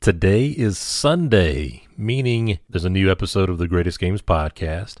Today is Sunday, meaning there's a new episode of the Greatest Games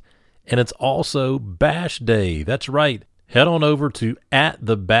podcast, and it's also Bash Day. That's right. Head on over to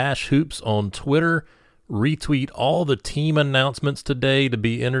 @TheBashHoops on Twitter. Retweet all the team announcements today to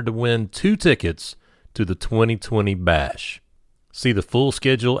be entered to win 2 tickets to the 2020 Bash. See the full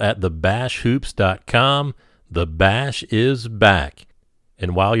schedule at thebashhoops.com. The Bash is back.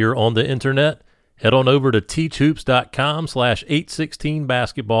 And while you're on the internet, head on over to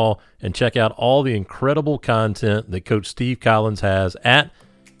teachhoops.com/816basketball and check out all the incredible content that Coach Steve Collins has at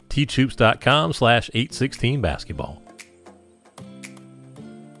teachhoops.com/816basketball.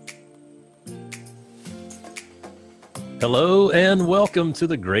 Hello and welcome to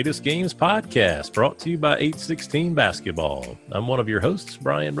the Greatest Games podcast, brought to you by 816 Basketball. I'm one of your hosts,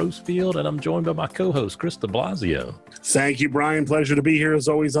 Brian Rosefield, and I'm joined by my co-host, Chris de Blasio. Thank you, Brian. Pleasure to be here as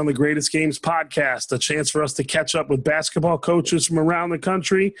always on the Greatest Games podcast, a chance for us to catch up with basketball coaches from around the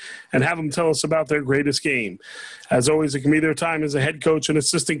country and have them tell us about their greatest game. As always, it can be their time as a head coach, an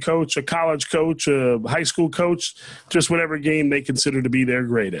assistant coach, a college coach, a high school coach, just whatever game they consider to be their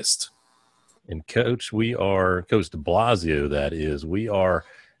greatest. And Coach de Blasio, that is, we are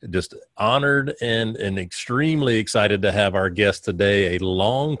just honored and extremely excited to have our guest today, a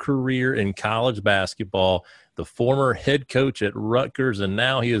long career in college basketball, the former head coach at Rutgers, and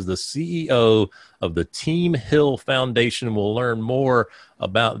now he is the CEO of the Team Hill Foundation. We'll learn more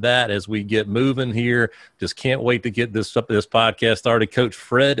about that as we get moving here. Just can't wait to get this podcast started. Coach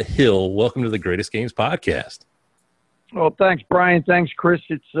Fred Hill, welcome to the Greatest Games podcast. Well, thanks, Brian. Thanks, Chris.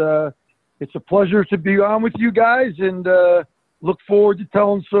 It's a pleasure to be on with you guys, and look forward to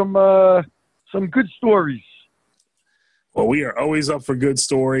telling some good stories. Well, we are always up for good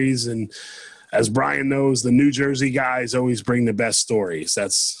stories, and as Brian knows, the New Jersey guys always bring the best stories.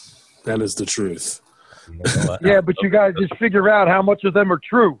 That is the truth. Yeah, but you guys just figure out how much of them are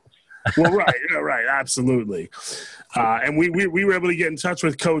true. Well, right, absolutely. And we were able to get in touch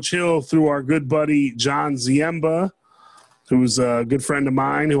with Coach Hill through our good buddy John Ziemba, who's a good friend of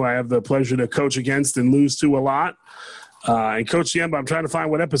mine, who I have the pleasure to coach against and lose to a lot. And Coach Ziemba, I'm trying to find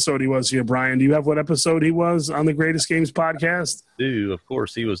what episode he was here, Brian. Do you have what episode he was on the Greatest Games podcast? Of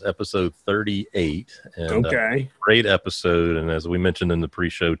course, he was episode 38. And, okay. Great episode. And as we mentioned in the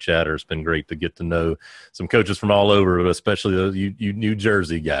pre-show chatter, it's been great to get to know some coaches from all over, but especially those you New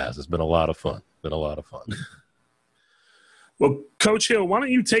Jersey guys. It's been a lot of fun. Well, Coach Hill, why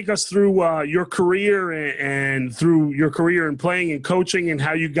don't you take us through your career and through your career in playing and coaching and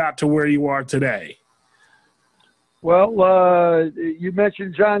how you got to where you are today? Well, you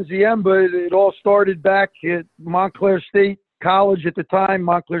mentioned John Ziemba. It all started back at Montclair State College at the time,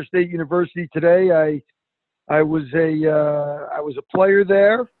 Montclair State University today. I was a player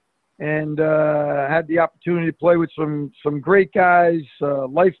there and had the opportunity to play with some great guys,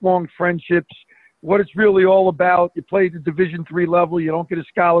 lifelong friendships. What it's really all about. You play at the Division III level. You don't get a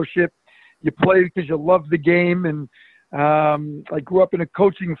scholarship. You play because you love the game. And I grew up in a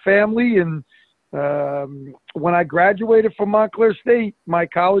coaching family. And when I graduated from Montclair State, my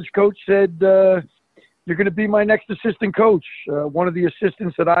college coach said, you're going to be my next assistant coach. One of the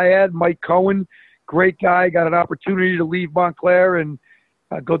assistants that I had, Mike Cohen, great guy, got an opportunity to leave Montclair and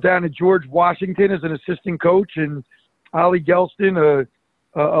go down to George Washington as an assistant coach. And Ollie Gelston,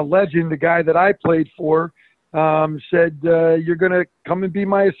 a legend, the guy that I played for, said, you're going to come and be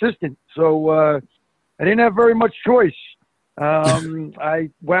my assistant. So I didn't have very much choice. I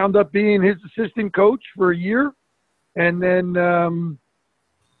wound up being his assistant coach for a year. And then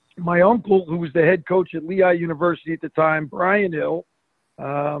my uncle, who was the head coach at Lehigh University at the time, Brian Hill,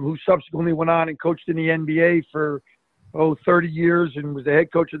 who subsequently went on and coached in the NBA for 30 years and was the head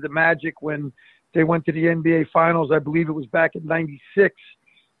coach of the Magic when they went to the NBA Finals. I believe it was back in '96.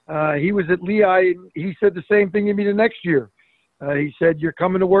 He was at Lehigh, and he said the same thing to me the next year. He said, you're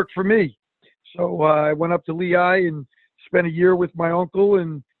coming to work for me. So I went up to Lehigh and spent a year with my uncle.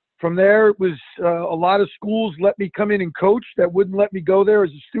 And from there, it was a lot of schools let me come in and coach that wouldn't let me go there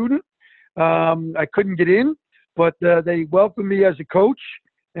as a student. I couldn't get in, but they welcomed me as a coach.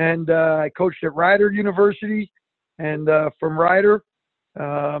 And I coached at Rider University. And from Rider,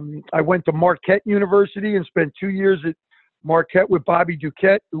 I went to Marquette University and spent 2 years at Marquette with Bobby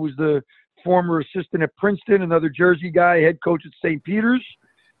Duquette, who was the former assistant at Princeton, another Jersey guy, head coach at St. Peter's.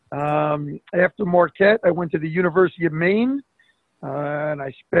 After Marquette, I went to the University of Maine, and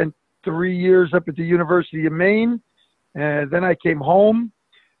I spent 3 years up at the University of Maine. And then I came home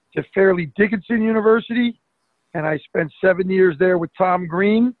to Fairleigh Dickinson University, and I spent 7 years there with Tom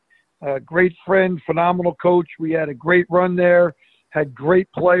Green, a great friend, phenomenal coach. We had a great run there, had great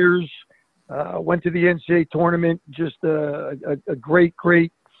players, went to the NCAA tournament, just a great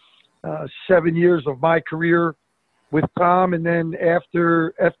 7 years of my career with Tom. And then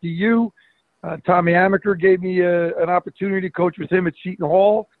after FDU, Tommy Amaker gave me an opportunity to coach with him at Seton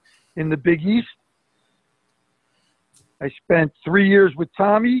Hall in the Big East. I spent 3 years with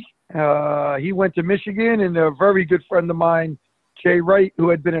Tommy. He went to Michigan, and a very good friend of mine, Jay Wright, who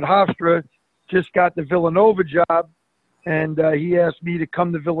had been at Hofstra, just got the Villanova job, and he asked me to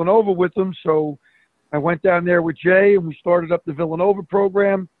come to Villanova with him. So I went down there with Jay, and we started up the Villanova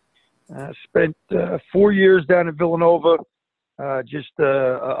program. Spent 4 years down at Villanova. Just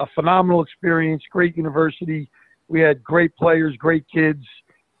a phenomenal experience, great university. We had great players, great kids.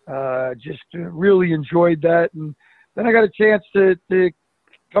 Just really enjoyed that. And then I got a chance to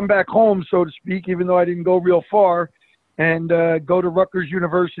come back home, so to speak, even though I didn't go real far, and go to Rutgers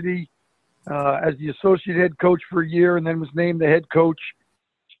University as the associate head coach for a year, and then was named the head coach.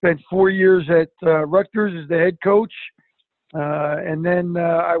 Spent 4 years at Rutgers as the head coach. And then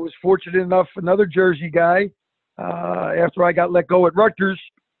I was fortunate enough, another Jersey guy, after I got let go at Rutgers,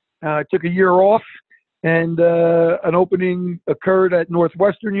 I took a year off, and an opening occurred at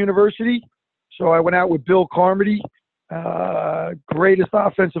Northwestern University. So I went out with Bill Carmody, greatest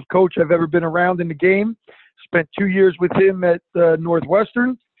offensive coach I've ever been around in the game. Spent 2 years with him at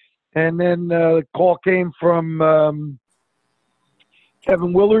Northwestern. And then the call came from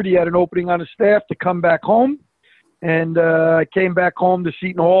Kevin Willard. He had an opening on his staff to come back home. And I came back home to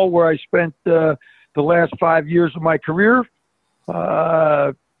Seton Hall, where I spent the last 5 years of my career.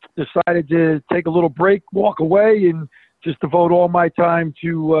 Decided to take a little break, walk away, and just devote all my time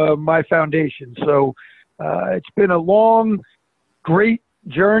to my foundation. So it's been a long, great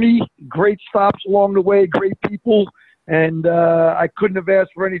journey, great stops along the way, great people. And I couldn't have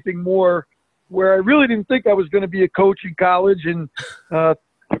asked for anything more, where I really didn't think I was going to be a coach in college. And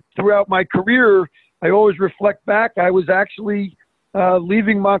throughout my career, I always reflect back. I was actually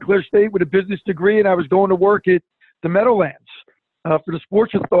leaving Montclair State with a business degree, and I was going to work at the Meadowlands for the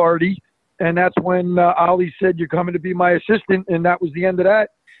Sports Authority. And that's when Ollie said, "You're coming to be my assistant." And that was the end of that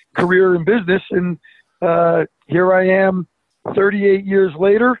career in business. And here I am 38 years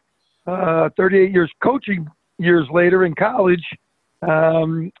later, 38 years coaching years later in college,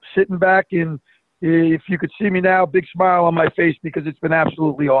 sitting back, and if you could see me now, big smile on my face, because it's been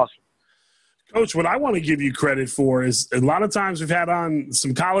absolutely awesome. Coach, what I want to give you credit for is a lot of times we've had on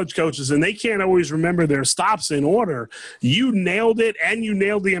some college coaches and they can't always remember their stops in order. You nailed it, and you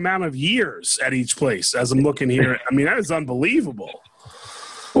nailed the amount of years at each place as I'm looking here. I mean, that is unbelievable.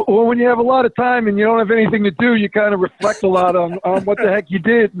 Well, when you have a lot of time and you don't have anything to do, you kind of reflect a lot on what the heck you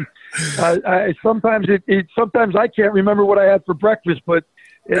did. Sometimes I can't remember what I had for breakfast, but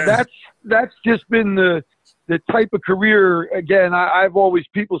that's just been the type of career. Again, I've always,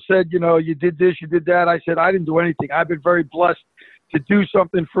 people said, you did this, you did that. I said, I didn't do anything. I've been very blessed to do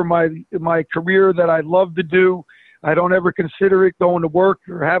something for my career that I love to do. I don't ever consider it going to work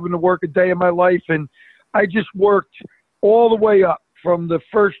or having to work a day in my life. And I just worked all the way up from the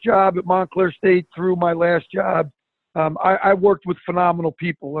first job at Montclair State through my last job. I worked with phenomenal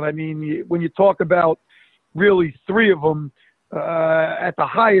people. And I mean, when you talk about really three of them, at the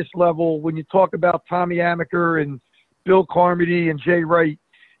highest level, when you talk about Tommy Amaker and Bill Carmody and Jay Wright,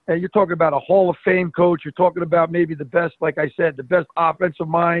 and you're talking about a Hall of Fame coach, you're talking about maybe the best, like I said, the best offensive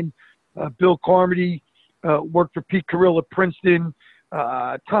mind. Bill Carmody worked for Pete Carrill at Princeton.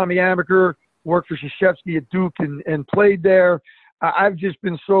 Tommy Amaker worked for Krzyzewski at Duke and played there. I've just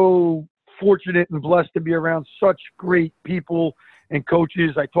been so fortunate and blessed to be around such great people and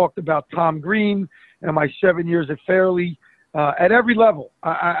coaches. I talked about Tom Green and my 7 years at Fairleigh. At every level,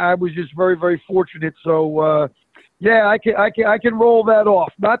 I was just very, very fortunate. So, yeah, I can roll that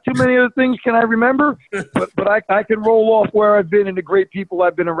off. Not too many other things can I remember, but I can roll off where I've been and the great people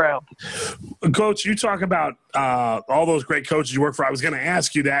I've been around. Coach, you talk about all those great coaches you work for. I was going to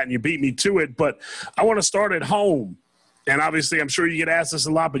ask you that, and you beat me to it, but I want to start at home. And obviously, I'm sure you get asked this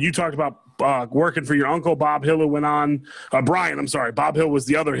a lot, but you talked about working for your uncle, Bob Hill, who went on Brian, I'm sorry. Bob Hill was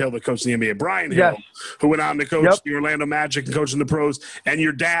the other Hill that coached the NBA. Brian Hill, yes, who went on to coach the Orlando Magic and coach in the pros. And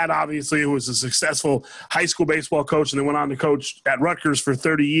your dad, obviously, who was a successful high school baseball coach and then went on to coach at Rutgers for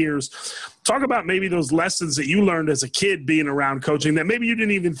 30 years. Talk about maybe those lessons that you learned as a kid being around coaching that maybe you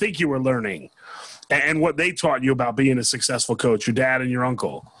didn't even think you were learning, and what they taught you about being a successful coach, your dad and your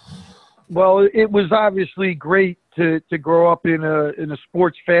uncle. Well, it was obviously great to grow up in a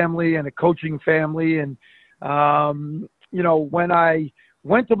sports family and a coaching family. And, when I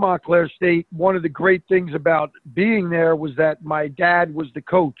went to Montclair State, one of the great things about being there was that my dad was the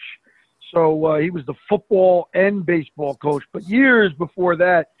coach. So he was the football and baseball coach. But years before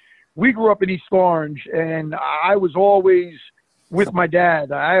that, we grew up in East Orange, and I was always with my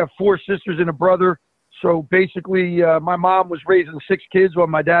dad. I have 4 sisters and a brother. So basically, my mom was raising 6 kids while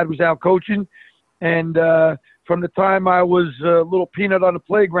my dad was out coaching. And from the time I was a little peanut on the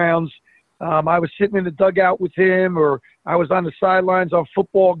playgrounds, I was sitting in the dugout with him, or I was on the sidelines on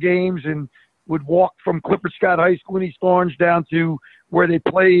football games and would walk from Clifford Scott High School in East Orange down to where they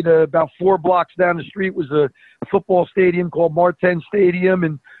played. About 4 blocks down the street was a football stadium called Martin Stadium.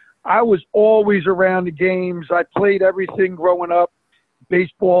 And I was always around the games. I played everything growing up,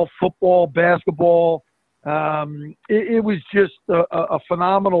 baseball, football, basketball. It was just a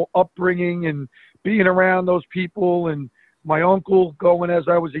phenomenal upbringing and being around those people. And my uncle going as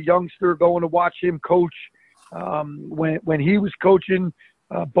I was a youngster, going to watch him coach when he was coaching,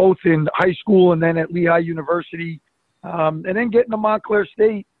 both in high school and then at Lehigh University. And then getting to Montclair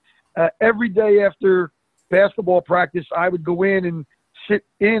State. Every day after basketball practice, I would go in and sit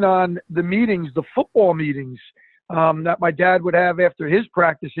in on the meetings, the football meetings that my dad would have after his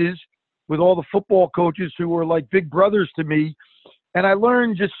practices with all the football coaches who were like big brothers to me. And I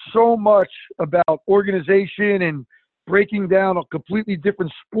learned just so much about organization and breaking down a completely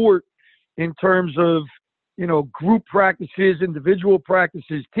different sport in terms of, group practices, individual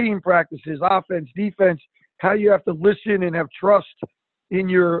practices, team practices, offense, defense, how you have to listen and have trust in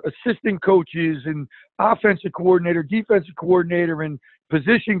your assistant coaches and offensive coordinator, defensive coordinator, and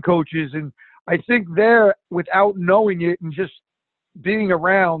position coaches. And I think there, without knowing it and just being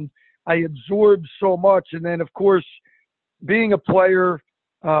around, I absorbed so much. And then, of course, being a player,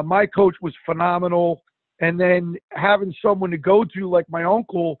 my coach was phenomenal. And then having someone to go to like my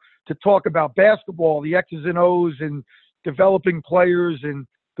uncle to talk about basketball, the X's and O's and developing players and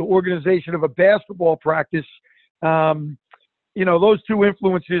the organization of a basketball practice, those 2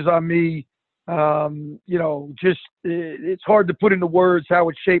 influences on me, it's hard to put into words how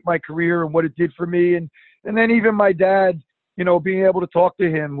it shaped my career and what it did for me. And then even my dad, being able to talk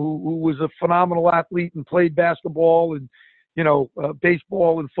to him, who was a phenomenal athlete and played basketball and,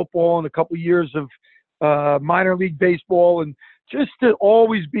 baseball and football and a couple of years of minor league baseball, and just to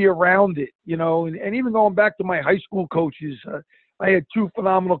always be around it, and even going back to my high school coaches, I had 2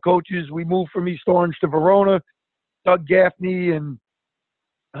 phenomenal coaches. We moved from East Orange to Verona, Doug Gaffney and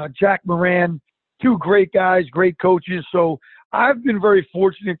Jack Moran, 2 great guys, great coaches. So I've been very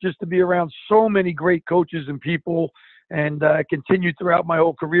fortunate just to be around so many great coaches and people, and continued throughout my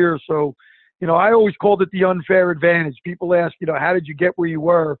whole career. So, I always called it the unfair advantage. People ask, how did you get where you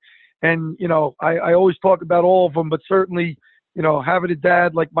were? And, I always talk about all of them, but certainly, having a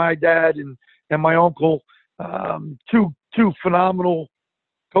dad like my dad and my uncle, 2 phenomenal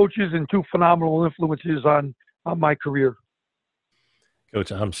coaches and 2 phenomenal influences on my career.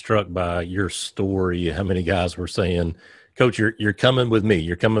 Coach, I'm struck by your story. How many guys were saying, Coach, you're coming with me.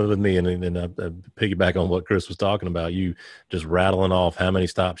 You're coming with me. And then I piggyback on what Chris was talking about, you just rattling off how many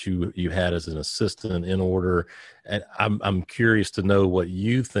stops you had as an assistant in order. And I'm curious to know what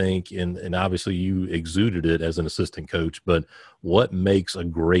you think, and obviously you exuded it as an assistant coach, but what makes a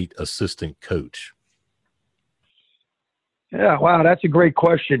great assistant coach? Yeah, wow, that's a great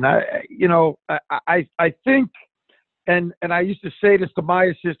question. I think, and I used to say this to my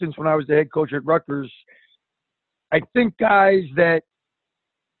assistants when I was the head coach at Rutgers, I think guys that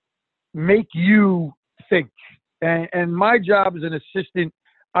make you think. And my job as an assistant,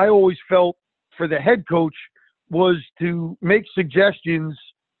 I always felt for the head coach was to make suggestions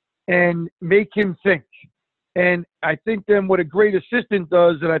and make him think. And I think then what a great assistant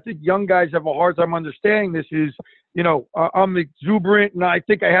does, and I think young guys have a hard time understanding this, is, I'm exuberant and I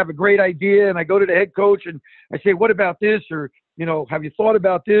think I have a great idea, and I go to the head coach and I say, what about this? Or, have you thought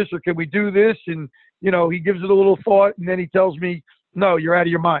about this? Or can we do this? And, he gives it a little thought, and then he tells me, no, you're out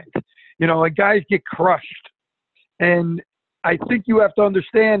of your mind. Like guys get crushed. And I think you have to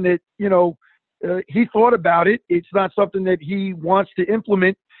understand that, he thought about it. It's not something that he wants to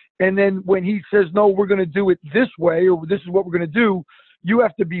implement. And then when he says, no, we're going to do it this way, or this is what we're going to do, you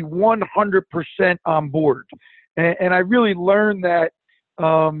have to be 100% on board. And I really learned that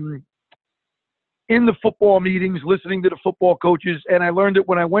in the football meetings, listening to the football coaches. And I learned it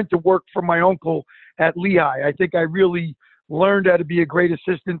when I went to work for my uncle at Lehigh. I think I really learned how to be a great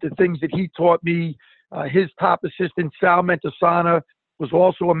assistant, the things that he taught me. His top assistant, Sal Mentasana, was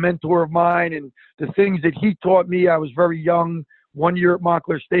also a mentor of mine. And the things that he taught me, I was very young. 1 year at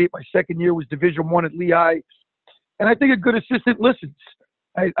Montclair State. My second year was Division I at Lehigh. And I think a good assistant listens.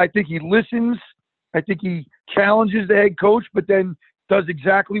 I think he listens. I think he challenges the head coach, but then does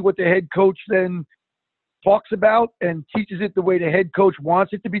exactly what the head coach then talks about and teaches it the way the head coach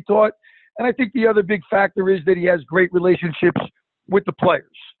wants it to be taught. And I think the other big factor is that he has great relationships with the players.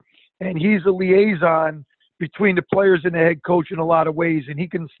 And he's a liaison between the players and the head coach in a lot of ways, and he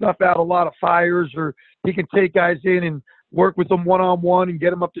can snuff out a lot of fires, or he can take guys in and work with them one-on-one and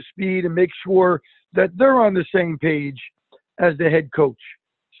get them up to speed and make sure that they're on the same page as the head coach.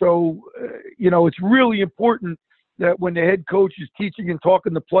 So, it's really important that when the head coach is teaching and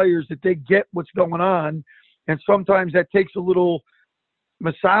talking to players that they get what's going on, and sometimes that takes a little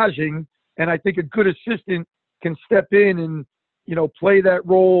massaging, and I think a good assistant can step in and, play that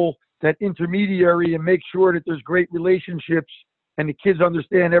role, that intermediary, and make sure that there's great relationships and the kids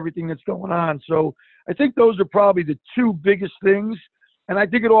understand everything that's going on. So I think those are probably the two biggest things. And I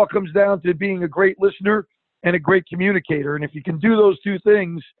think it all comes down to being a great listener and a great communicator. And if you can do those two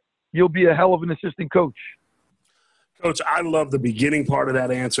things, you'll be a hell of an assistant coach. Coach, I love the beginning part of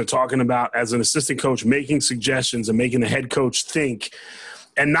that answer, talking about as an assistant coach, making suggestions and making the head coach think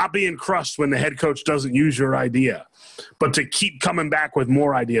and not being crushed when the head coach doesn't use your idea, but to keep coming back with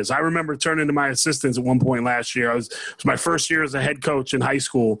more ideas. I remember turning to my assistants at one point last year. It was my first year as a head coach in high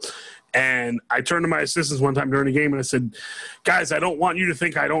school. And I turned to my assistants one time during the game and I said, guys, I don't want you to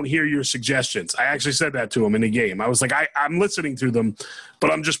think I don't hear your suggestions. I actually said that to them in the game. I was like, I'm listening to them,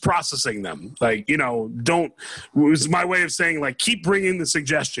 but I'm just processing them. Like, it was my way of saying, like, keep bringing the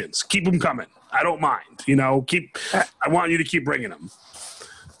suggestions. Keep them coming. I don't mind, I want you to keep bringing them.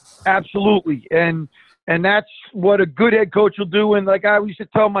 Absolutely. And that's what a good head coach will do. And like I used to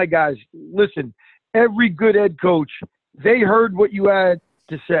tell my guys, listen, every good head coach, they heard what you had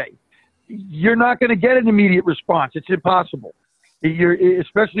to say. You're not going to get an immediate response. It's impossible.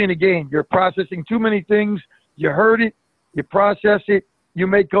 Especially in a game, you're processing too many things. You heard it, you process it. You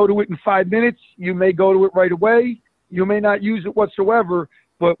may go to it in 5 minutes. You may go to it right away. You may not use it whatsoever,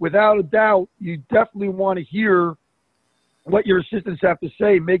 but without a doubt, you definitely want to hear what your assistants have to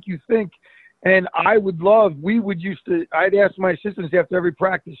say, make you think. And I'd ask my assistants after every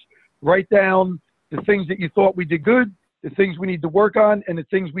practice, write down the things that you thought we did good, the things we need to work on, and the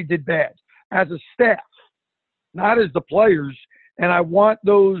things we did bad as a staff, not as the players. And I want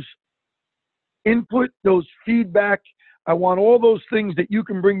those input, those feedback. I want all those things that you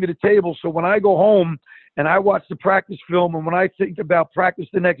can bring to the table. So when I go home and I watch the practice film, and when I think about practice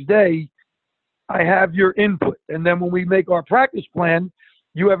the next day, I have your input. And then when we make our practice plan,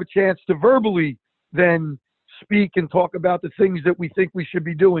 you have a chance to verbally then speak and talk about the things that we think we should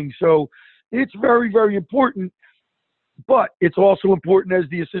be doing. So it's very, very important. But it's also important as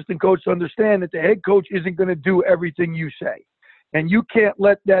the assistant coach to understand that the head coach isn't going to do everything you say. And you can't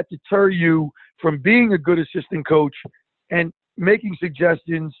let that deter you from being a good assistant coach and making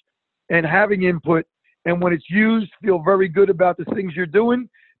suggestions and having input. And when it's used, feel very good about the things you're doing.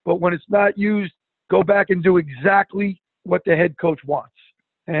 But when it's not used, go back and do exactly what the head coach wants.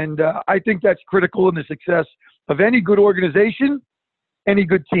 And I think that's critical in the success of any good organization, any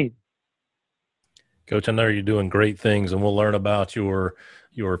good team. Coach, I know you're doing great things, and we'll learn about your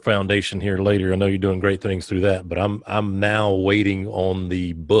foundation here later. I know you're doing great things through that, but I'm now waiting on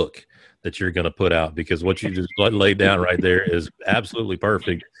the book that you're going to put out, because what you just laid down right there is absolutely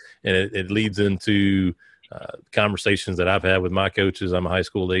perfect, and it leads into conversations that I've had with my coaches. I'm a high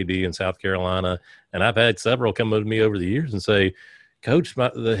school AD in South Carolina, and I've had several come up to me over the years and say, Coach,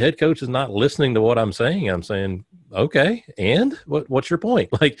 the head coach is not listening to what I'm saying. I'm saying, okay, and what's your point?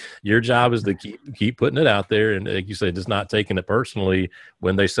 Like, your job is to keep putting it out there, and like you said, just not taking it personally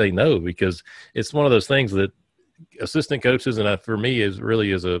when they say no, because it's one of those things that assistant coaches, and for me, is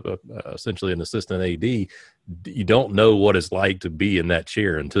essentially an assistant AD. You don't know what it's like to be in that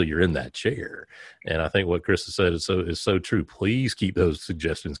chair until you're in that chair. And I think what Chris has said is so true. Please keep those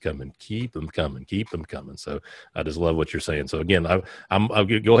suggestions coming. Keep them coming. Keep them coming. So I just love what you're saying. So again, I'll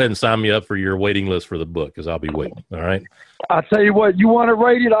go ahead and sign me up for your waiting list for the book, because I'll be waiting. All right. I'll tell you what, you want to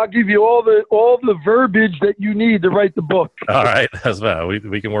write it, I'll give you all the verbiage that you need to write the book. All right. That's fine.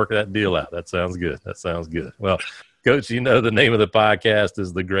 We can work that deal out. That sounds good. Well, Coach, the name of the podcast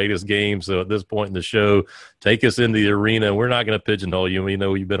is The Greatest Game. So at this point in the show, take us in the arena. We're not going to pigeonhole you. We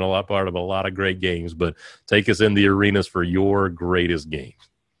know you've been part of a lot of great games, but take us in the arenas for your greatest games.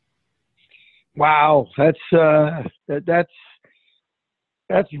 Wow. That's a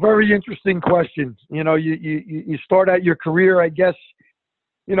very interesting question. You start out your career, I guess,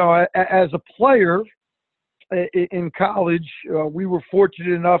 as a player in college, we were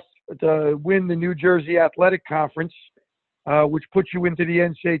fortunate enough to win the New Jersey Athletic Conference, which puts you into the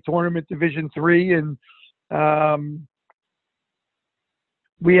NCAA tournament Division III. And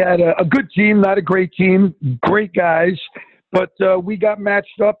we had a good team, not a great team, great guys, but we got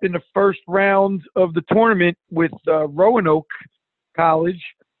matched up in the first round of the tournament with Roanoke College,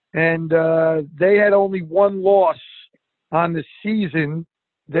 and they had only one loss on the season,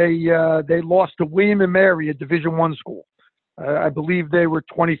 they lost to William and Mary, a Division I school. I believe they were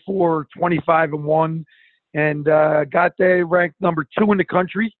 24 or 25-1, and got there ranked number 2 in the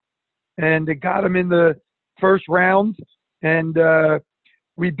country, and it got them in the first round, and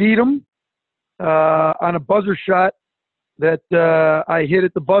we beat them on a buzzer shot that I hit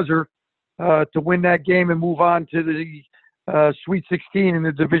at the buzzer to win that game and move on to the Sweet 16 in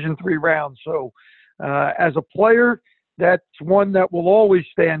the Division III round. So as a player, that's one that will always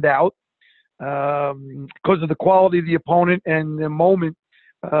stand out because of the quality of the opponent and the moment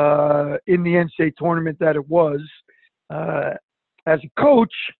in the NCAA tournament that it was. As a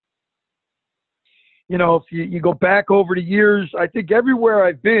coach, if you go back over the years, I think everywhere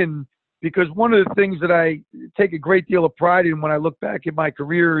I've been, because one of the things that I take a great deal of pride in when I look back at my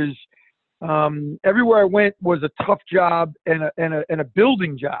career is everywhere I went was a tough job and a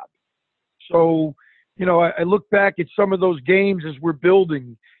building job. So, I look back at some of those games as we're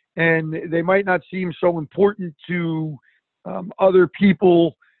building, and they might not seem so important to other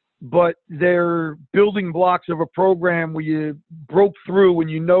people, but they're building blocks of a program where you broke through and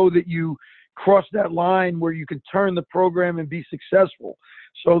that you crossed that line where you can turn the program and be successful.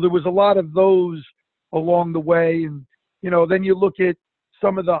 So there was a lot of those along the way. And, then you look at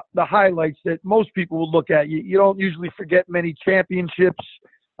some of the highlights that most people will look at. You don't usually forget many championships.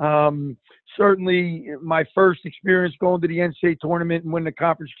 Certainly my first experience going to the NCAA tournament and winning the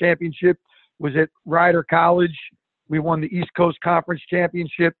conference championship was at Rider College. We won the East Coast Conference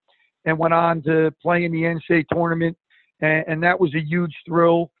Championship and went on to play in the NCAA tournament. And that was a huge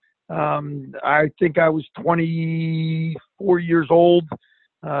thrill. I think I was 24 years old.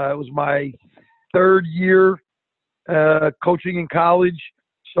 It was my third year coaching in college.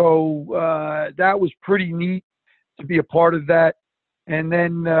 So that was pretty neat to be a part of that. And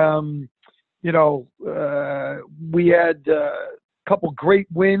then, we had a couple great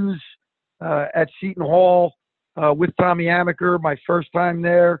wins at Seton Hall with Tommy Amaker, my first time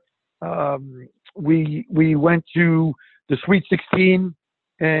there. We went to the Sweet 16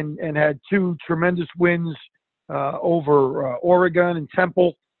 and had 2 tremendous wins over Oregon and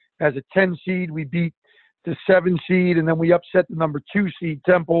Temple. As a 10 seed, we beat the 7 seed, and then we upset the number 2 seed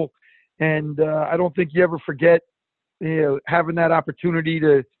Temple. And I don't think you ever forget having that opportunity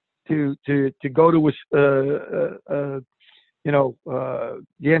to go to the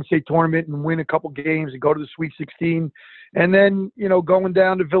NCAA tournament and win a couple games and go to the Sweet 16, and then going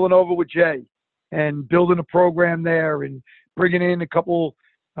down to Villanova with Jay and building a program there and bringing in a couple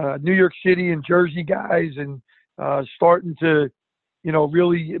New York City and Jersey guys and starting to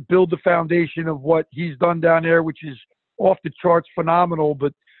really build the foundation of what he's done down there, which is off the charts phenomenal.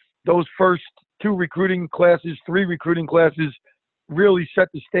 But those first 3 recruiting classes really set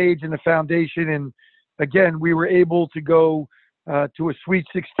the stage and the foundation. And again, we were able to go to a Sweet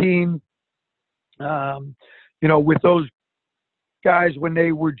 16, with those guys when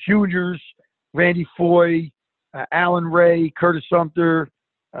they were juniors: Randy Foy, Alan Ray, Curtis Sumter,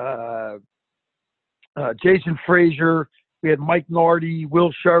 Jason Frazier. We had Mike Nardi,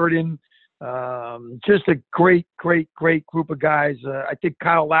 Will Sheridan. Just a great group of guys. I think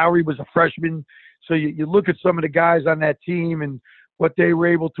Kyle Lowry was a freshman. So you look at some of the guys on that team and what they were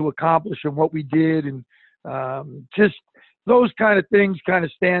able to accomplish and what we did. And just those kind of things kind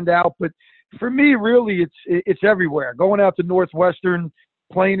of stand out. But for me, really, it's everywhere. Going out to Northwestern,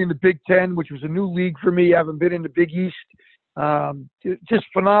 playing in the Big Ten, which was a new league for me. I haven't been in the Big East. Just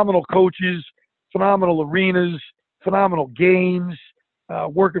phenomenal coaches, phenomenal arenas, phenomenal games.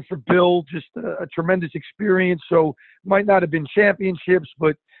 Working for Bill, just a tremendous experience. So might not have been championships,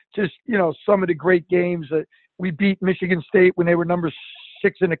 but just, some of the great games. We beat Michigan State when they were number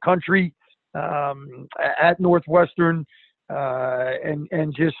 6 in the country at Northwestern.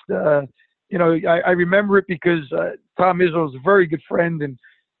 And just, I remember it because Tom Izzo is a very good friend and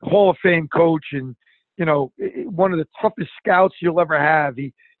Hall of Fame coach and, one of the toughest scouts you'll ever have.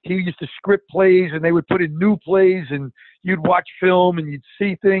 He used to script plays and they would put in new plays and you'd watch film and you'd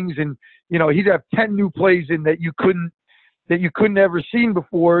see things and, he'd have 10 new plays in that you couldn't ever seen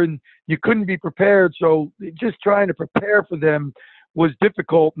before and you couldn't be prepared. So just trying to prepare for them was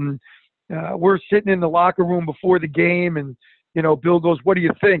difficult. And we're sitting in the locker room before the game and, Bill goes, "What do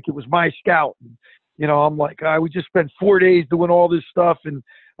you think?" It was my scout. And, I'm like, we just spent 4 days doing all this stuff. And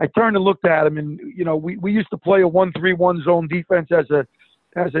I turned and looked at him and, we used to play a 1-3-1 zone defense as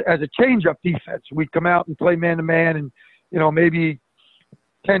a change-up defense. We'd come out and play man-to-man and, maybe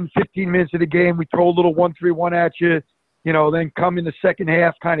 10, 15 minutes of the game, we throw a little 1-3-1 at you, then come in the second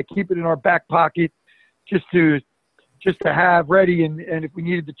half, kind of keep it in our back pocket just to have ready. And if we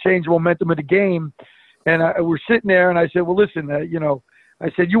needed to change the momentum of the game. And we're sitting there and I said, well, listen,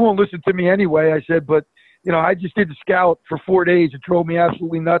 I said, you won't listen to me anyway. I said, but, I just did the scout for 4 days. It drove me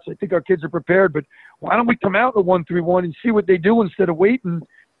absolutely nuts. I think our kids are prepared, but why don't we come out in a 1-3-1 and see what they do instead of waiting?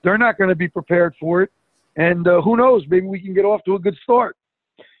 They're not going to be prepared for it. And who knows, maybe we can get off to a good start.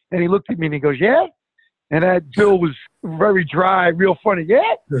 And he looked at me and he goes, yeah? And that Bill was very dry, real funny.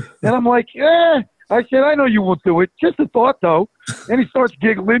 Yeah? And I'm like, yeah. I said, I know you won't do it. Just a thought, though. And he starts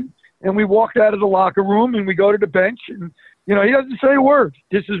giggling, and we walked out of the locker room, and we go to the bench, and, he doesn't say a word.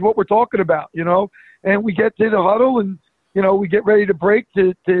 This is what we're talking about, And we get to the huddle, and, we get ready to break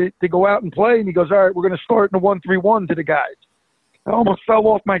to go out and play. And he goes, all right, we're going to start in a 1-3-1 to the guys. I almost fell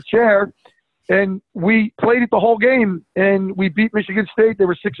off my chair. And we played it the whole game, and we beat Michigan State. They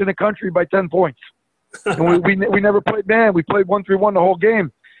were 6th in the country by 10 points. And we never played man. We played 1-3-1 the whole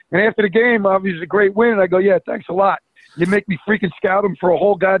game. And after the game, obviously, it was a great win. And I go, yeah, thanks a lot. You make me freaking scout them for a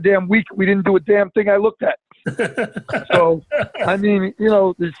whole goddamn week. We didn't do a damn thing I looked at. So, I mean,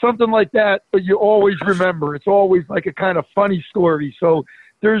 there's something like that, but you always remember. It's always like a kind of funny story. So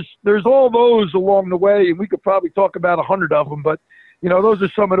there's all those along the way, and we could probably talk about 100 of them, but those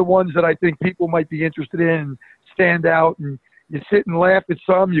are some of the ones that I think people might be interested in and stand out. And you sit and laugh at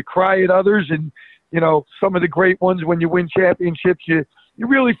some, you cry at others. And, some of the great ones, when you win championships, you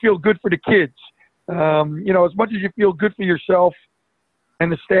really feel good for the kids. As much as you feel good for yourself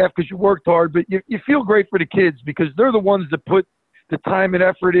and the staff because you worked hard, but you feel great for the kids because they're the ones that put the time and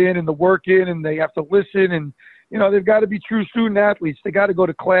effort in and the work in, and they have to listen. And, they've got to be true student athletes. They got to go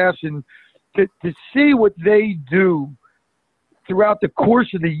to class, and to see what they do throughout the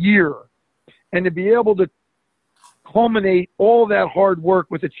course of the year and to be able to culminate all that hard work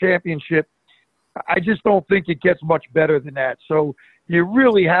with a championship, I just don't think it gets much better than that. So you're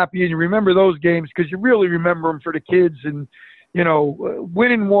really happy and you remember those games because you really remember them for the kids. And,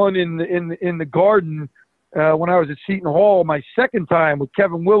 winning one in the Garden when I was at Seton Hall, my second time with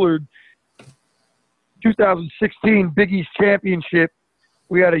Kevin Willard, 2016 Big East Championship.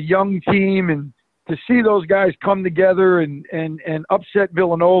 We had a young team, and to see those guys come together and upset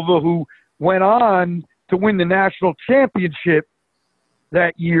Villanova, who went on to win the national championship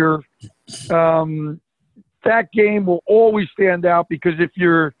that year, that game will always stand out because if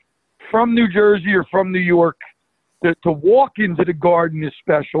you're from New Jersey or from New York, to walk into the Garden is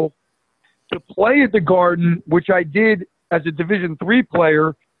special. To play at the Garden, which I did as a Division III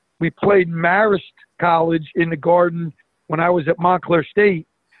player, we played Marist College in the Garden when I was at Montclair State.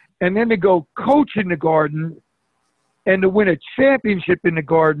 And then to go coach in the Garden and to win a championship in the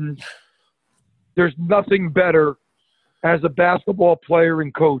Garden, there's nothing better as a basketball player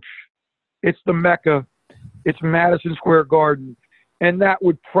and coach. It's the Mecca. It's Madison Square Garden. And that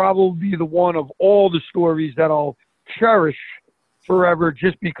would probably be the one of all the stories that I'll cherish forever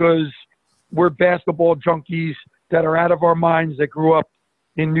just because we're basketball junkies that are out of our minds that grew up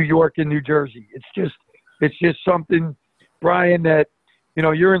in New York and New Jersey. It's just something, Brian, that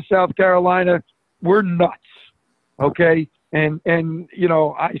you're in South Carolina, we're nuts, okay? And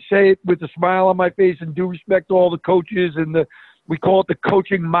I say it with a smile on my face and due respect to all the coaches and we call it the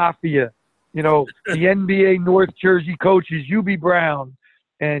coaching mafia. The NBA North Jersey coaches, UB Brown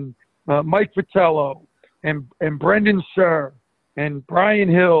and Mike Fratello and Brendan Sir and Brian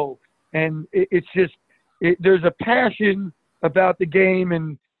Hill. And there's a passion about the game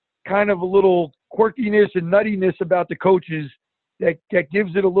and kind of a little quirkiness and nuttiness about the coaches that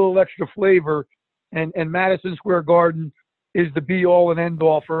gives it a little extra flavor, and Madison Square Garden is the be-all and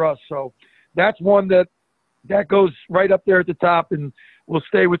end-all for us. So that's one that goes right up there at the top and will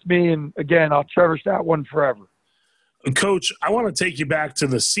stay with me, and, again, I'll cherish that one forever. Coach, I want to take you back to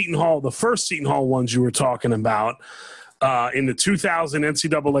the first Seton Hall ones you were talking about. In the 2000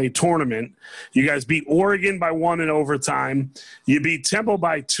 NCAA tournament, you guys beat Oregon by 1 in overtime. You beat Temple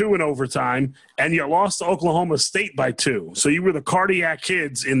by 2 in overtime, and you lost to Oklahoma State by 2. So you were the cardiac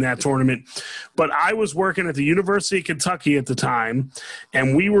kids in that tournament. But I was working at the University of Kentucky at the time,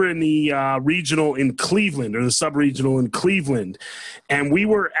 and we were in the regional in Cleveland, or the sub-regional in Cleveland. And we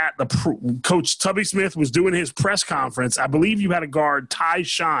were at Coach Tubby Smith was doing his press conference. I believe you had a guard, Ty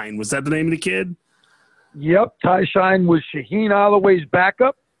Shine. Was that the name of the kid? Yep, Ty Shine was Shaheen Holloway's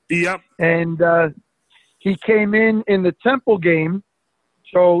backup. Yep. And he came in the Temple game.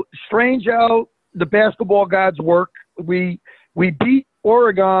 So strange how the basketball gods work. We beat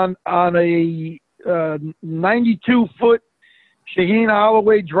Oregon on a 92-foot Shaheen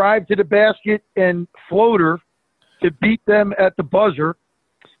Holloway drive to the basket and floater to beat them at the buzzer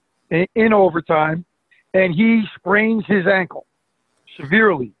in overtime. And he sprains his ankle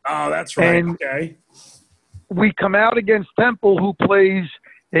severely. Oh, that's right. And okay. We come out against Temple, who plays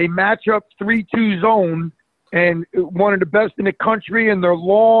a matchup 3-2 zone, and one of the best in the country, and they're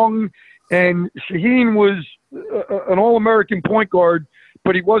long. And Shaheen was an All-American point guard,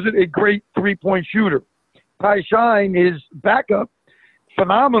 but he wasn't a great three-point shooter. Ty Shine is backup,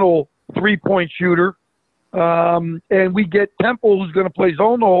 phenomenal three-point shooter. And we get Temple, who's going to play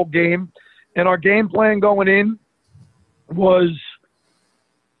zone the whole game. And our game plan going in was,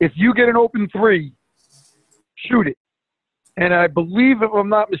 if you get an open three, shoot it. And I believe, if I'm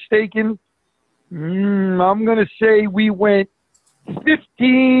not mistaken, I'm going to say we went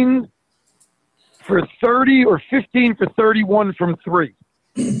 15 for 30 or 15 for 31 from three.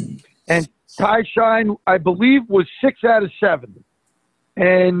 And Ty Shine, I believe, was 6 out of 7.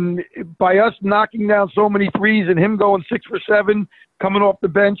 And by us knocking down so many threes and him going 6 for 7, coming off the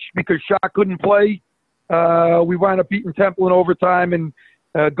bench because Shaq couldn't play, we wound up beating Temple in overtime and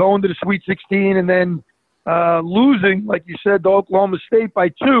going to the Sweet 16, and then losing, like you said, to Oklahoma State by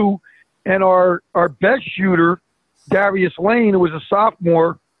 2. And our best shooter, Darius Lane, who was a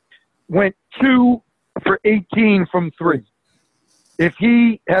sophomore, went 2 for 18 from 3. If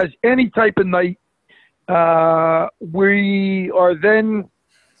he has any type of night, we are then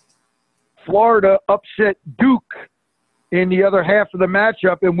Florida upset Duke in the other half of the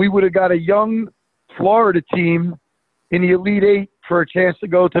matchup, and we would have got a young Florida team in the Elite Eight for a chance to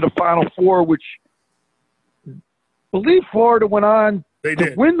go to the Final Four, which I believe Florida went on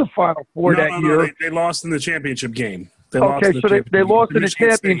to win the Final Four that year. They lost in the championship game. They lost in the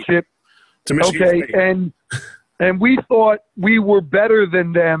championship. To Michigan State. And we thought we were better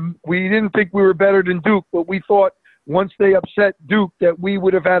than them. We didn't think we were better than Duke, but we thought once they upset Duke that we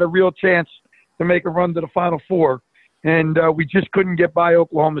would have had a real chance to make a run to the Final Four. And we just couldn't get by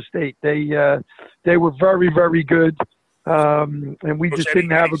Oklahoma State. They were very, very good. And we just didn't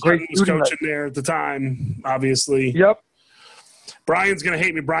have a great shooting night. Coaching there at the time, obviously. Yep. Brian's going to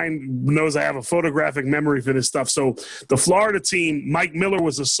hate me. Brian knows I have a photographic memory for this stuff. So the Florida team, Mike Miller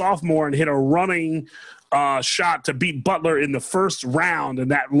was a sophomore and hit a running shot to beat Butler in the first round,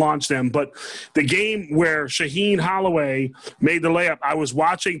 and that launched them. But the game where Shaheen Holloway made the layup, I was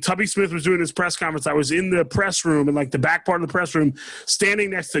watching. Tubby Smith was doing his press conference. I was in the press room, in like the back part of the press room,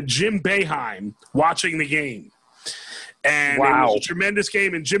 standing next to Jim Boeheim watching the game. And It was a tremendous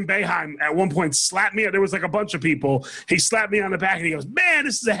game. And Jim Boeheim at one point slapped me. There was like a bunch of people. He slapped me on the back and he goes, "Man,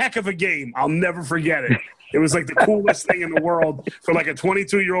 this is a heck of a game." I'll never forget it. It was like the coolest thing in the world for like a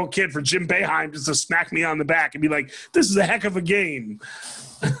 22-year-old kid, for Jim Boeheim just to smack me on the back and be like, "This is a heck of a game."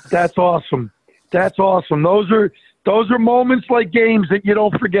 That's awesome. That's awesome. Those are moments like games that you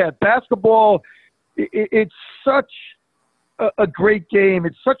don't forget. Basketball, it's such a great game.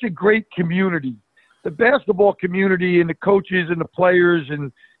 It's such a great community. The basketball community and the coaches and the players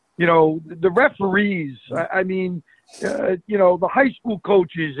and, the referees. I mean, the high school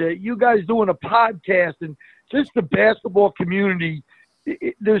coaches, you guys doing a podcast, and just the basketball community.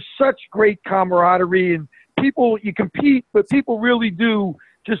 There's such great camaraderie, and you compete, but people really do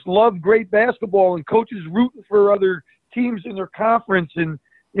just love great basketball, and coaches rooting for other teams in their conference. And,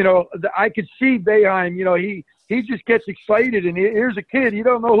 I could see Boeheim, he just gets excited, and here's a kid, you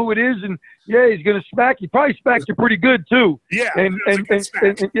don't know who it is, and he's going to smack you. Probably smacked you pretty good too. Yeah, and it was.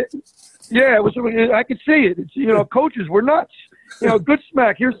 I could see it. It's, coaches were nuts. Good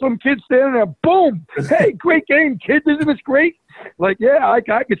smack. Here's some kid standing there. Boom. Hey, great game, kid. Isn't this great? Like, I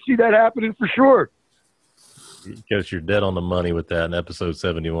could see that happening for sure. Because you're dead on the money with that. In episode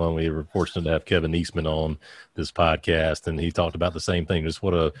 71, we were fortunate to have Kevin Eastman on this podcast, and he talked about the same thing.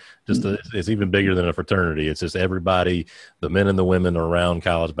 It's even bigger than a fraternity. It's just everybody, the men and the women around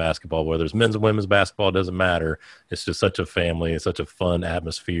college basketball, whether it's men's and women's basketball, it doesn't matter. It's just such a family. It's such a fun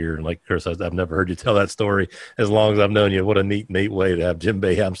atmosphere. And like Chris, I've never heard you tell that story as long as I've known you. What a neat way to have Jim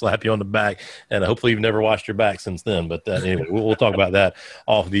Boeheim slap you on the back, and hopefully you've never washed your back since then. But anyway, we'll talk about that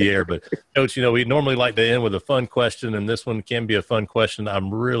off the air. But Coach, we normally like to end with a fun question, and this one can be a fun question.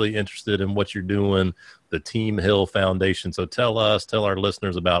 I'm really interested in what you're doing, the Team Hill Foundation. So tell our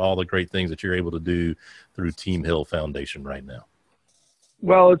listeners about all the great things that you're able to do through Team Hill Foundation right now.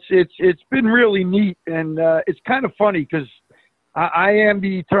 Well, it's been really neat, and it's kind of funny because I am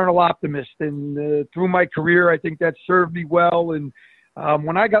the eternal optimist, and through my career, I think that served me well. And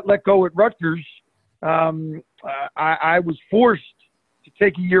when I got let go at Rutgers, I was forced to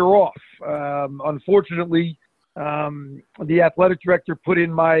take a year off. Unfortunately, the athletic director put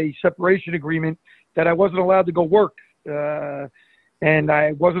in my separation agreement that I wasn't allowed to go work, and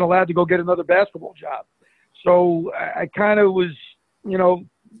I wasn't allowed to go get another basketball job. So I kind of was,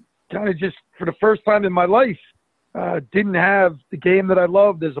 just for the first time in my life, didn't have the game that I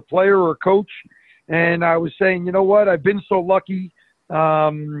loved as a player or a coach. And I was saying, you know what, I've been so lucky.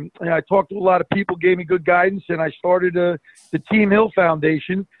 And I talked to a lot of people, gave me good guidance, and I started the Team Hill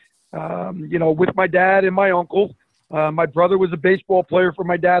Foundation, with my dad and my uncle. My brother was a baseball player for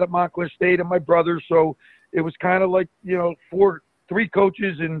my dad at Montclair State and my brother. So it was kind of like, three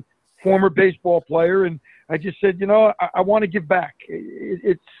coaches and former baseball player. And I just said, I want to give back.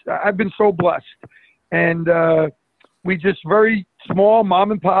 I've been so blessed. And we just very small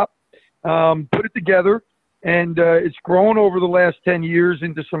mom and pop put it together. And it's grown over the last 10 years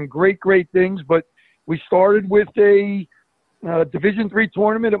into some great, great things. But we started with a Division III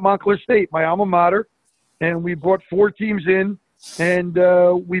tournament at Montclair State, my alma mater. And we brought 4 teams in, and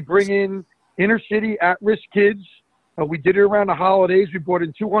we bring in inner city at-risk kids. We did it around the holidays. We brought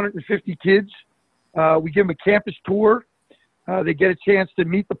in 250 kids. We give them a campus tour. They get a chance to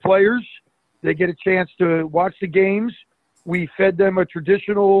meet the players. They get a chance to watch the games. We fed them a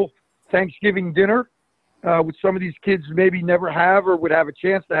traditional Thanksgiving dinner, which some of these kids maybe never have or would have a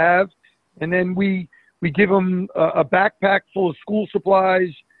chance to have. And then we give them a backpack full of school supplies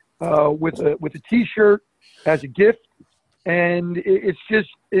with a T-shirt as a gift. And it's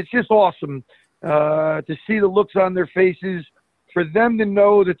just awesome to see the looks on their faces, for them to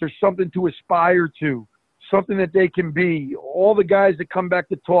know that there's something to aspire to, something that they can be. All the guys that come back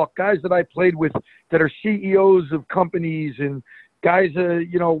to talk, guys that I played with that are CEOs of companies, and guys,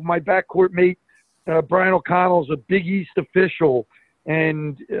 my backcourt mate, Brian O'Connell's a Big East official.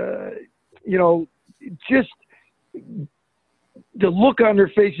 And, just the look on their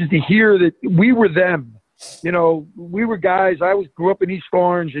faces to hear that we were them. We were guys. I grew up in East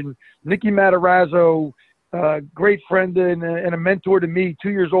Orange, and Nicky Matarazzo, great friend and a mentor to me, 2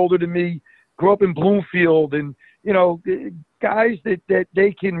 years older than me, grew up in Bloomfield, and, guys that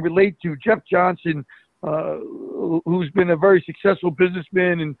they can relate to. Jeff Johnson, who's been a very successful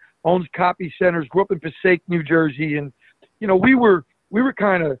businessman and owns copy centers, grew up in Passaic, New Jersey. And, we were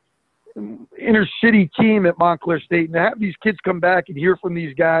kind of inner city team at Montclair State, and to have these kids come back and hear from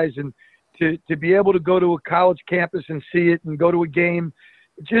these guys, and to be able to go to a college campus and see it and go to a game,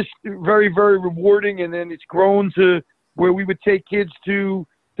 just very, very rewarding. And then it's grown to where we would take kids to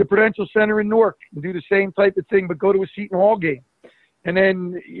the Prudential Center in Newark and do the same type of thing, but go to a Seton Hall game. And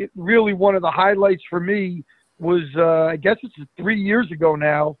then really one of the highlights for me was, I guess it's 3 years ago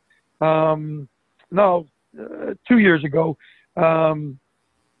now. 2 years ago.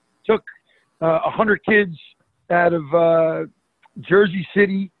 Took 100 kids out of Jersey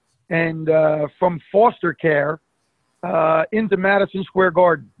City and from foster care into Madison Square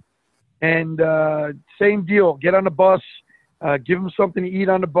Garden. And same deal, get on the bus, give them something to eat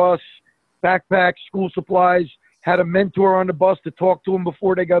on the bus, backpacks, school supplies, had a mentor on the bus to talk to them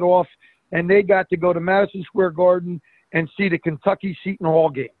before they got off, and they got to go to Madison Square Garden and see the Kentucky Seton Hall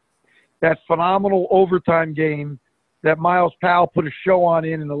game, that phenomenal overtime game that Miles Powell put a show on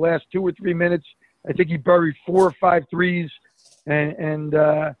in the last 2 or 3 minutes. I think he buried 4 or 5 threes, and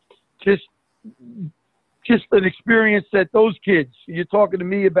just an experience that those kids, you're talking to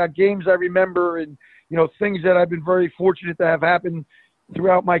me about games I remember and, things that I've been very fortunate to have happen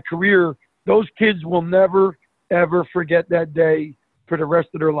throughout my career. Those kids will never, ever forget that day for the rest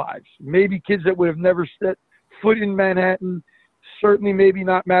of their lives. Maybe kids that would have never set foot in Manhattan, certainly maybe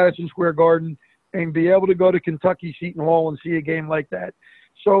not Madison Square Garden, and be able to go to Kentucky Seton Hall and see a game like that.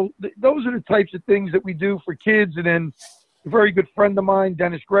 So those are the types of things that we do for kids. And then a very good friend of mine,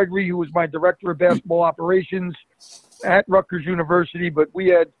 Dennis Gregory, who was my director of basketball operations at Rutgers University, but we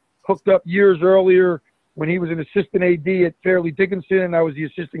had hooked up years earlier when he was an assistant AD at Fairleigh Dickinson, and I was the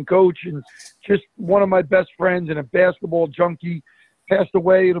assistant coach, and just one of my best friends and a basketball junkie. Passed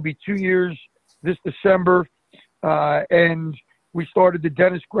away. It'll be 2 years this December. And we started the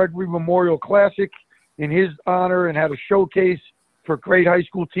Dennis Gregory Memorial Classic in his honor and had a showcase for great high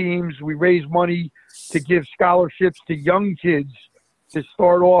school teams. We raised money to give scholarships to young kids to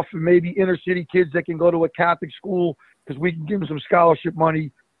start off, and maybe inner city kids that can go to a Catholic school, because we can give them some scholarship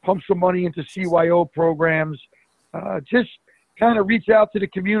money, pump some money into CYO programs, just kind of reach out to the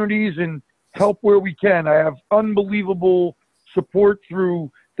communities and help where we can. I have unbelievable support through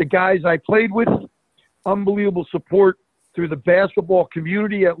the guys I played with, unbelievable support through the basketball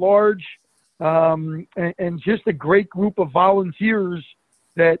community at large, and just a great group of volunteers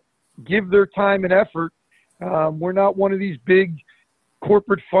that give their time and effort. We're not one of these big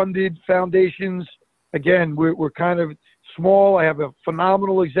corporate-funded foundations. Again, we're kind of small. I have a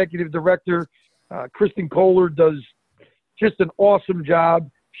phenomenal executive director. Kristen Kohler does just an awesome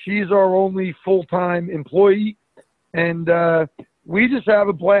job. She's our only full-time employee, and we just have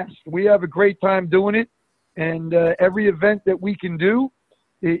a blast. We have a great time doing it, and every event that we can do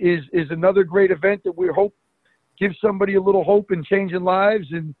is another great event that we hope give somebody a little hope in changing lives.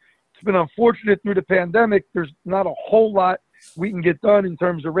 And it's been unfortunate through the pandemic. There's not a whole lot we can get done in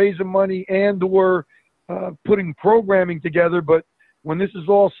terms of raising money and or putting programming together. But when this is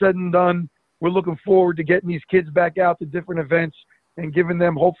all said and done, we're looking forward to getting these kids back out to different events and giving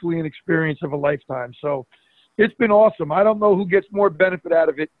them hopefully an experience of a lifetime. So it's been awesome. I don't know who gets more benefit out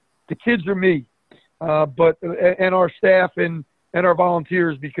of it, the kids or me, and our staff and our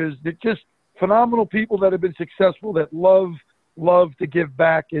volunteers, because they're just phenomenal people that have been successful, that love to give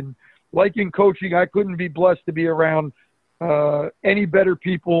back. And like in coaching, I couldn't be blessed to be around any better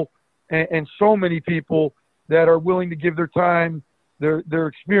people and so many people that are willing to give their time, their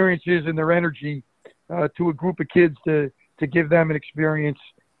experiences and their energy to a group of kids to give them an experience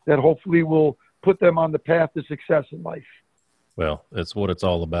that hopefully will put them on the path to success in life. Well, that's what it's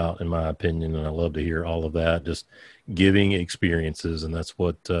all about, in my opinion, and I love to hear all of that, just giving experiences, and that's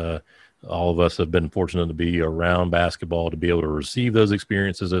what all of us have been fortunate to be around basketball, to be able to receive those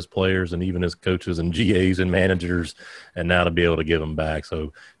experiences as players and even as coaches and GAs and managers, and now to be able to give them back.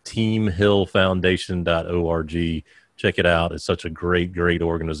 So teamhillfoundation.org. Check it out. It's such a great, great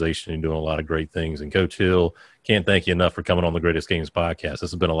organization and doing a lot of great things. And Coach Hill, can't thank you enough for coming on the Greatest Games podcast.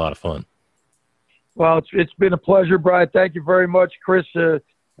 This has been a lot of fun. Well, it's been a pleasure, Brian. Thank you very much, Chris, for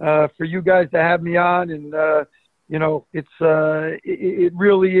you guys to have me on. And, it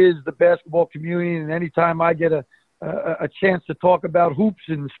really is the basketball community. And anytime I get a chance to talk about hoops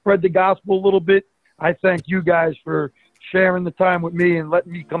and spread the gospel a little bit, I thank you guys for sharing the time with me and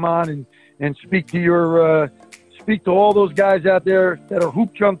letting me come on and speak to speak to all those guys out there that are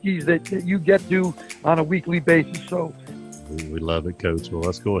hoop junkies that you get to on a weekly basis. So we love it, Coach. Well,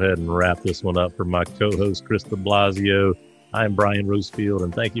 let's go ahead and wrap this one up for my co-host, Chris de Blasio. I'm Brian Rosefield,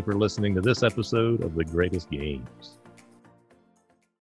 and thank you for listening to this episode of The Greatest Games.